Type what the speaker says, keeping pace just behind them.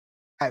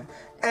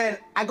And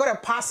I got a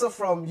parcel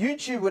from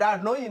YouTube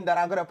without knowing that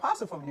I got a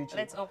parcel from YouTube.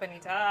 Let's open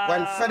it up.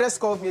 When FedEx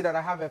called me that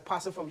I have a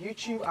parcel from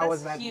YouTube, I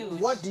was like, huge.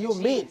 what do you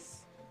mean?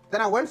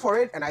 Then I went for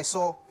it and I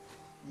saw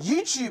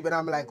YouTube and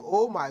I'm like,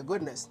 oh my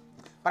goodness.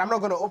 But I'm not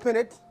going to open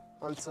it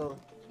until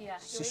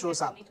she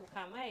shows up. To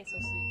come. Why is so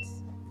sweet?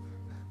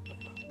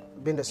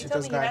 Being the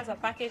sweetest guy. He has a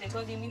package. I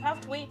told him, you have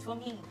to wait for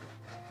me.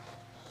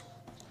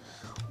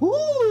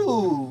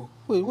 Ooh!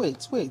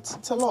 Wait.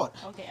 It's a lot.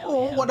 Okay.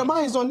 What am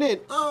I is on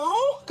it?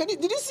 Oh,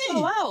 did you see?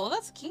 Oh, wow,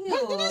 that's cute.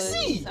 Did you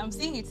see? I'm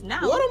seeing it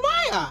now. What am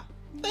I?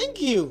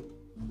 Thank you.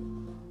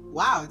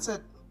 Wow, it's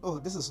a. Oh,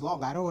 this is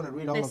long. I don't want to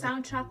read all of it. The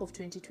soundtrack of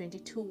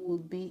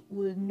 2022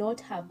 will not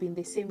have been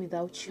the same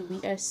without you. We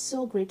are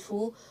so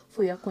grateful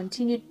for your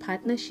continued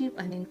partnership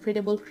and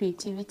incredible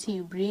creativity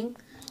you bring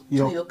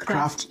to your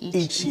craft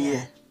each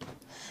year.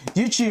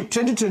 YouTube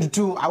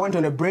 2022, I went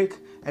on a break,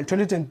 and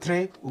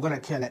 2023, we're gonna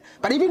kill it.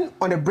 But even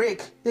on a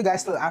break, you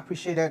guys still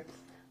appreciated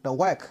the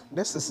work.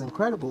 This is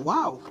incredible.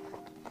 Wow.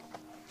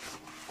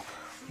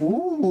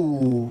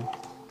 Ooh.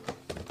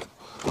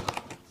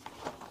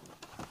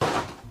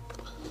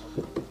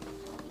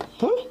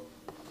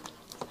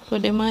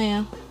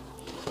 Kodemaya,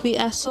 we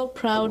are so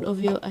proud of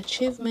your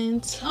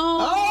achievements.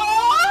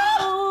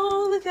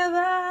 Oh, look at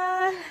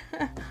that.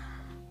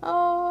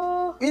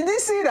 Oh. You did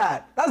see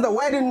that? That's the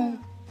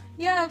wedding.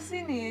 Yeah, I've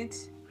seen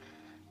it.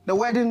 The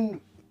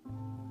wedding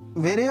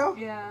video?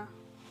 Yeah.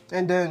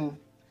 And then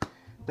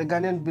the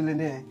Ghanaian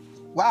billionaire.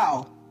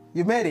 Wow,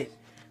 you made it.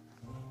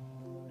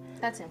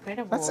 That's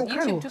incredible. That's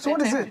incredible. YouTube took So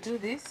what is time it? to do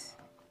this.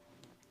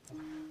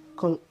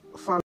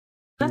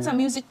 That's a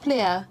music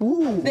player.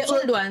 Ooh, the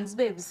old ones,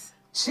 babes.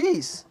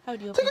 Jeez. How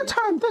do you take your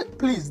time?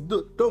 Please,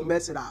 don't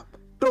mess it up.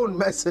 Don't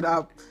mess it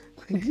up.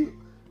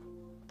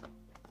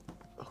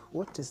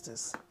 What is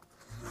this?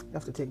 You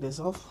have to take this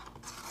off.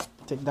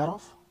 Take that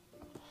off.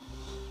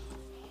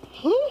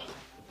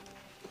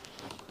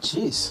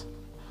 Jeez.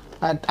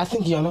 I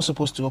think you're not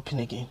supposed to open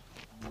again.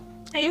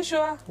 Are you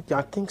sure? Yeah,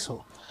 I think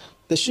so.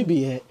 There should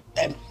be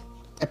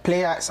a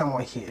player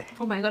somewhere here.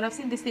 Oh my God, I've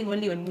seen this thing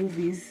only on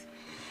movies.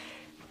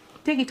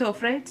 Take it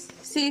off, right?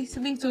 See, it's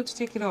being told to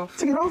take it off.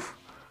 Take it off?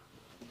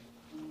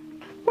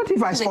 What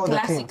if I saw the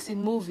thing? Classics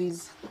in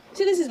movies.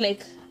 See, this is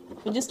like,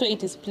 we just throw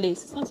it its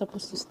place. It's not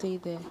supposed to stay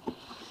there.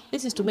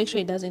 This is to make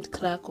sure it doesn't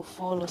crack or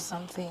fall or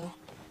something.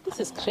 This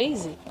is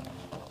crazy.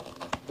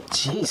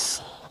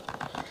 Jeez.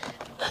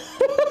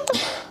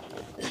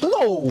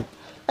 No.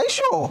 Are you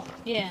sure?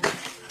 Yeah.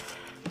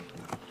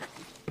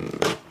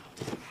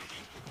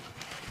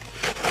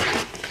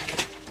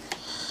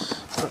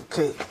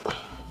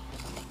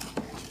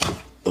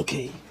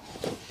 Okay.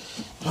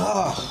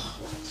 Ah.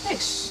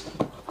 Yes.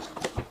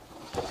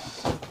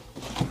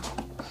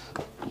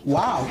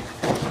 Wow.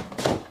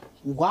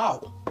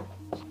 Wow.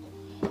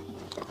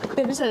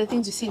 Babe, these are the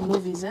things you see in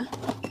movies, huh?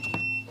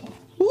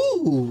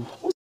 Ooh.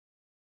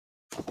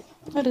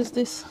 What is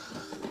this?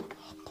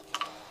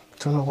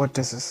 Don't know what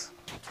this is.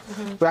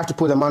 We have to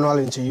put the manual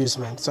into use,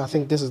 man. So I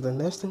think this is the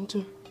next thing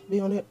to be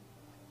on it.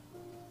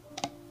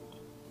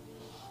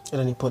 And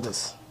then you put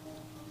this.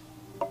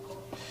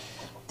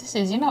 This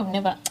is,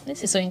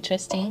 this is so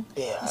interesting.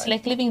 Yeah. It's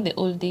like living the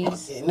old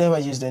days. I never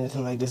used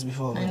anything like this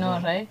before, man. I know,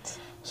 right?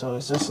 So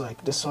it's just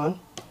like this one.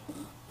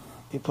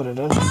 You put it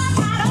in.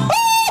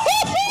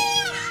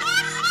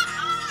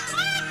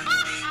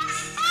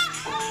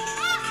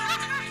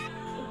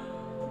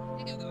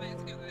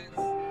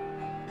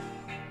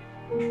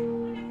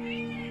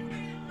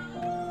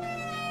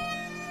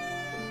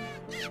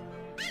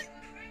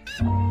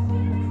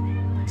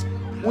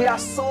 We are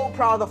so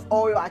proud of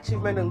all your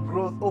achievement and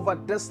growth over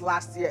this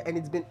last year, and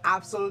it's been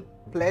absolute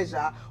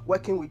pleasure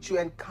working with you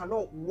and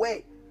cannot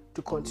wait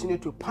to continue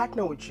to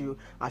partner with you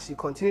as you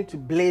continue to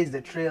blaze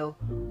the trail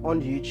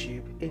on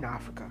YouTube in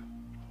Africa.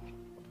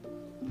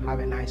 Have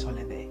a nice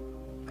holiday.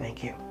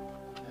 Thank you.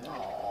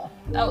 Oh,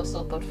 that was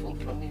so thoughtful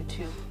from you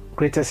too.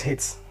 Greatest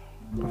hits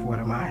of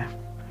Waaaaw.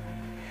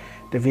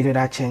 The video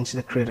that changed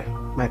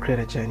my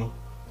creator journey.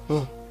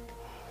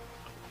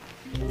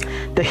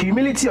 The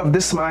humility of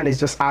this man is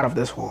just out of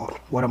this world.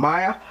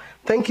 Waaaaw,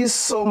 thank you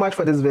so much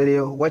for this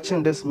video.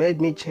 Watching this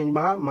made me change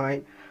my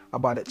mind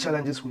about the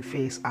challenges we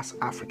face as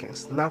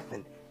Africans.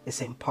 Nothing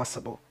is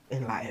impossible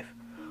in life.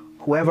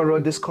 Whoever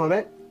wrote this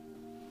comment,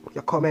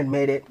 your comment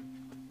made it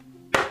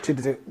to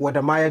the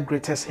Waaaaw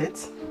greatest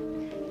hits.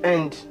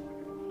 And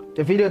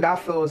the video that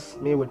fills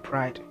me with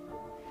pride,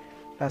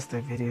 that's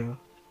the video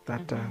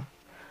that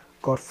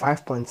got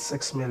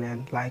 5.6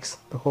 million likes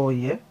the whole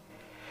year.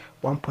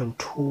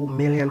 1.2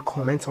 million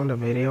comments on the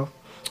video.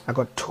 I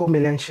got 2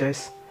 million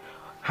shares,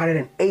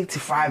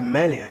 185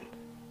 million.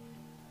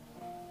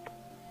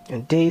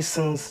 And days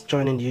since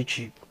joining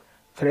YouTube,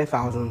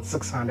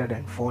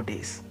 3,604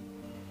 days.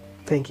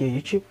 Thank you,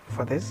 YouTube,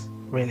 for this.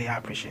 Really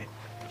appreciate it.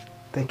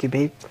 Thank you,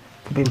 babe,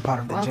 for being part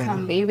of the journey.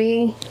 Welcome,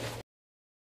 baby.